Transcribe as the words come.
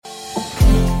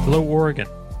Hello, Oregon.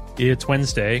 It's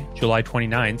Wednesday, July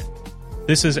 29th.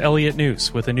 This is Elliot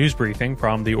News with a news briefing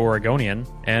from The Oregonian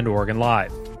and Oregon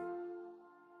Live.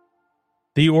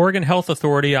 The Oregon Health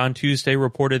Authority on Tuesday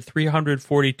reported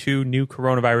 342 new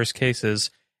coronavirus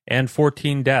cases and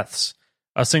 14 deaths,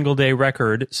 a single-day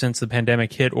record since the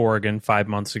pandemic hit Oregon 5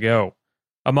 months ago.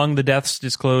 Among the deaths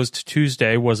disclosed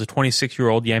Tuesday was a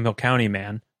 26-year-old Yamhill County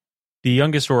man, the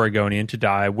youngest Oregonian to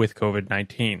die with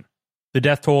COVID-19. The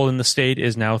death toll in the state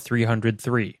is now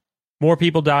 303. More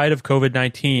people died of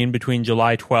COVID-19 between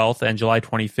July 12th and July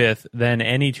 25th than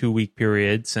any two-week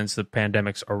period since the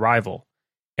pandemic's arrival,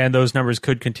 and those numbers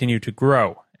could continue to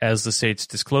grow as the state's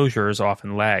disclosures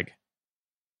often lag.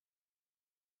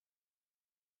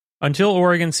 Until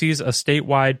Oregon sees a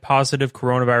statewide positive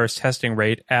coronavirus testing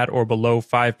rate at or below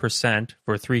 5%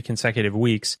 for 3 consecutive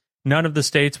weeks, none of the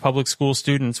state's public school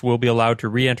students will be allowed to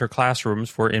re-enter classrooms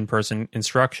for in-person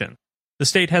instruction. The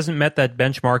state hasn't met that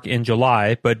benchmark in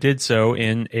July, but did so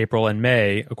in April and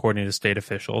May, according to state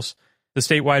officials. The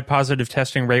statewide positive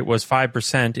testing rate was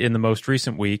 5% in the most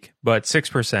recent week, but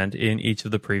 6% in each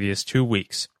of the previous 2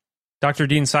 weeks. Dr.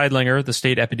 Dean Seidlinger, the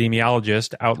state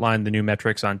epidemiologist, outlined the new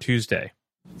metrics on Tuesday.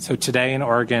 So today in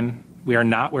Oregon, we are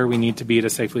not where we need to be to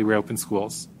safely reopen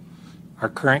schools. Our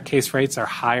current case rates are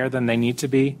higher than they need to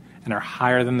be and are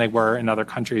higher than they were in other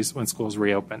countries when schools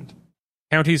reopened.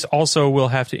 Counties also will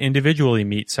have to individually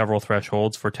meet several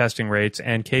thresholds for testing rates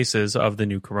and cases of the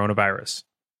new coronavirus.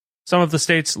 Some of the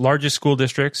state's largest school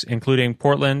districts, including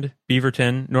Portland,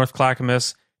 Beaverton, North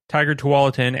Clackamas,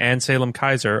 Tigard-Tualatin, and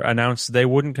Salem-Keizer, announced they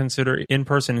wouldn't consider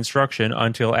in-person instruction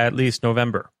until at least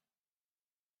November.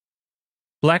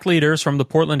 Black leaders from the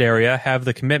Portland area have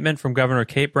the commitment from Governor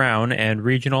Kate Brown and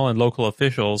regional and local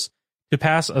officials to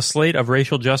pass a slate of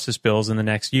racial justice bills in the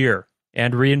next year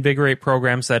and reinvigorate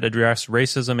programs that address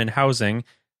racism in housing,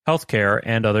 healthcare,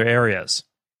 and other areas.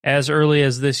 As early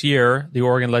as this year, the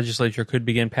Oregon legislature could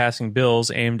begin passing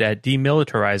bills aimed at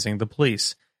demilitarizing the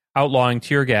police, outlawing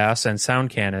tear gas and sound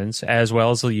cannons, as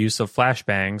well as the use of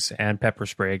flashbangs and pepper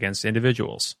spray against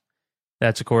individuals.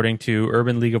 That's according to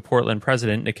Urban League of Portland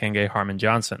President Nikenge Harmon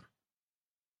Johnson.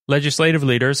 Legislative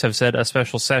leaders have said a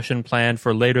special session planned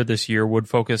for later this year would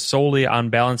focus solely on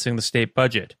balancing the state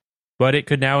budget, but it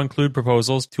could now include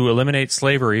proposals to eliminate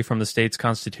slavery from the state's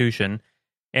constitution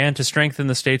and to strengthen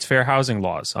the state's fair housing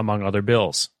laws, among other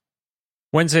bills.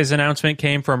 Wednesday's announcement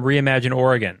came from Reimagine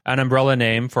Oregon, an umbrella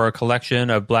name for a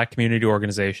collection of Black community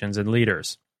organizations and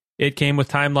leaders. It came with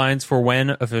timelines for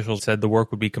when officials said the work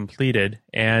would be completed,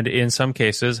 and in some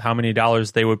cases, how many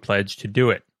dollars they would pledge to do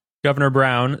it. Governor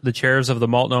Brown, the chairs of the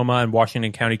Multnomah and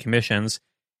Washington County Commissions,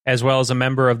 as well as a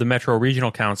member of the Metro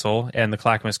Regional Council and the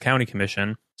Clackamas County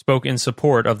Commission, spoke in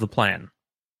support of the plan.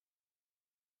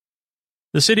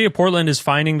 The city of Portland is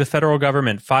fining the federal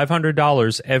government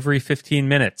 $500 every 15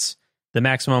 minutes, the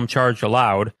maximum charge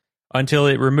allowed, until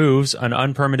it removes an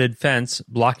unpermitted fence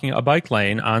blocking a bike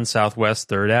lane on Southwest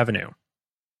 3rd Avenue.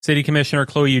 City Commissioner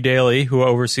Chloe Eudaly, who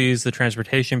oversees the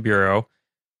Transportation Bureau,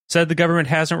 said the government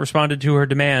hasn't responded to her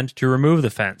demand to remove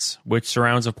the fence, which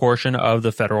surrounds a portion of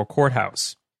the federal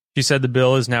courthouse. She said the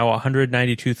bill is now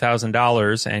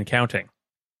 $192,000 and counting.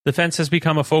 The fence has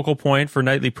become a focal point for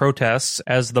nightly protests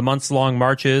as the months-long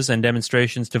marches and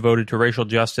demonstrations devoted to racial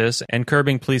justice and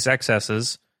curbing police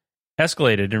excesses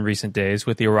escalated in recent days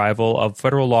with the arrival of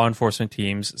federal law enforcement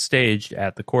teams staged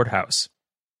at the courthouse.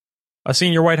 A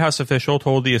senior White House official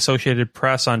told the Associated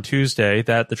Press on Tuesday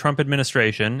that the Trump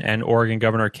administration and Oregon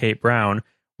Governor Kate Brown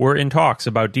were in talks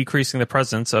about decreasing the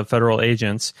presence of federal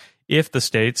agents if the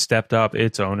state stepped up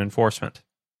its own enforcement.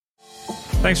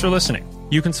 Thanks for listening.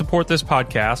 You can support this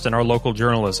podcast and our local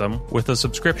journalism with a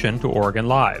subscription to Oregon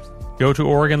Live. Go to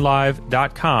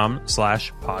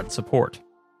OregonLive.com/pod support.